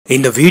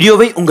இந்த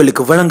வீடியோவை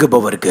உங்களுக்கு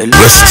வழங்குபவர்கள்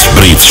West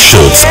Brief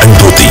Shirts and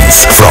Dhotis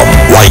from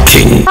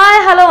Viking. Hi,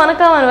 hello,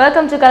 வணக்கம் and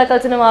welcome to kalakkal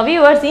cinema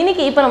viewers.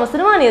 இன்னைக்கு இப்போ நம்ம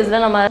சினிமா நியூஸ்ல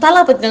நம்ம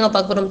தலா பத்தி தாங்க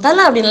பார்க்க போறோம்.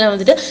 தலா அப்படினா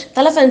வந்துட்டு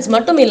தல ஃபேன்ஸ்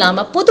மட்டும்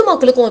இல்லாம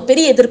பொதுமக்களுக்கும் ஒரு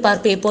பெரிய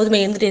எதிர்பார்ப்பு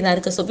எப்போதுமே இருந்துட்டே தான்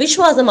இருக்கு. ஸோ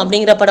விஸ்வாசம்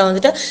அப்படிங்கிற படம்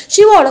வந்துட்டு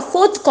சிவாவோட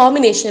 4th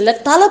காம்பினேஷன்ல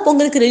தல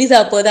பொங்கலுக்கு ரிலீஸ்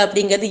ஆக போகுது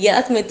அப்படிங்கிறது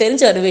யாருக்குமே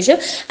தெரிஞ்ச ஒரு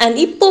விஷயம். அண்ட்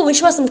இப்போ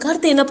விஸ்வாசம்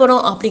கருத்து என்ன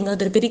படம்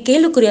அப்படிங்கிறது ஒரு பெரிய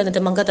கேள்விக்குறியா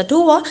வந்துட்டு மங்காத்தா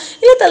 2வா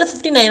இல்ல தல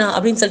 59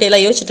 அப்படின்னு சொல்லிட்டு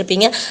எல்லாம் யோசிச்சுட்டு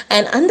இருப்பீங்க.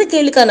 அண்ட் அந்த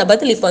கேள்விக்கான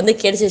பதில் இப்போ வந்து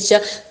கிடைச்சிச்சு.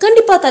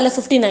 கண்டிப்பா தல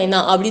 59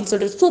 அப்படின்னு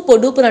சொல்லிட்டு சூப்பர்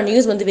டூப்பரான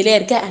நியூஸ் வந்து வெளியே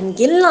இருக்கு. அண்ட்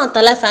எல்லா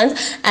தல fans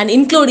and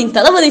including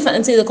Thalapathy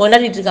fans இதை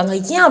கொண்டாடிட்டு இருக்காங்க.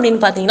 ஏன் அப்படின்னு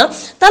பாத்தீங்கன்னா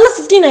தல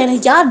 59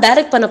 யார்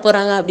டைரக்ட் பண்ண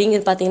போறாங்க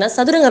அப்படிங்கிறது பாத்தீங்கன்னா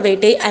சதுரங்க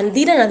வேட்டை அண்ட்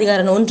தீரன்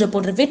அதிகாரன் 1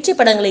 போன்ற வெற்றி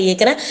படங்களை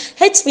இயக்குற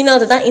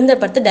வினோத் தான் இந்த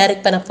படத்தை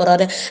டைரக்ட் பண்ண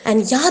போறாரு.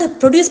 அண்ட் யார்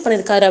ப்ரொடியூஸ்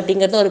பண்ணிருக்காரு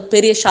அப்படிங்கிறது ஒரு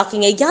பெரிய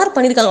ஷாக்கிங். யார்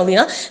பண்ணிருக்காங்க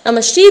அப்படின்னா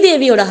நம்ம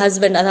ஸ்ரீதேவியோட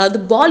ஹஸ்பண்ட், அதாவது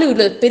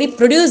பாலிவுட்ல பெரிய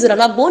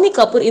ப்ரொடியூசரான போனி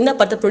கபூர் இந்த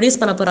படத்தை ப்ரொடியூஸ்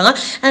பண்ண போறாங்க.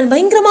 அண்ட்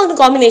பயங்கரமான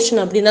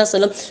காம்பினேஷன் அப்படின்னு தான்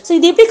சொல்லும். ஸோ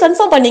இது எப்படி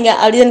கன்ஃபார்ம் பண்ணீங்க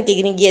அப்படின்னு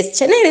கேட்குறீங்க. எஸ்,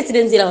 சென்னை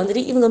ரெசிடென்சியில்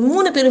வந்துட்டு இவங்க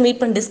 3 பேரும் மீட்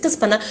பண்ணி டிஸ்கஸ்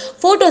பண்ண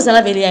ஃபோட்டோஸ்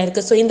எல்லாம்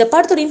வெளியாயிருக்கு. ஸோ இந்த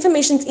படத்தோட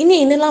இன்ஃபர்மேஷன்ஸ்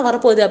இன்னும் என்னெல்லாம்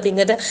வரப்போகுது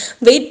அப்படிங்கிறத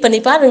வெயிட் பண்ணி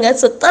பாருங்க.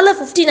 ஸோ தல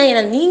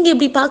 59 நீங்க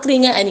எப்படி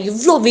பாக்குறீங்க அண்ட்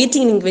இவ்வளோ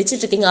வெயிட்டிங் நீங்க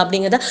வச்சுட்டு இருக்கீங்க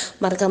அப்படிங்கிறத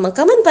மறக்காம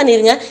கமெண்ட்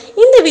பண்ணிருங்க.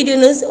 இந்த வீடியோ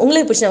நியூஸ்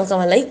உங்களுக்கு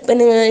பிடிச்ச லைக்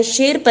பண்ணுங்க,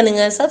 ஷேர்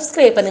பண்ணுங்க,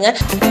 சப்ஸ்கிரைப் பண்ணுங்க.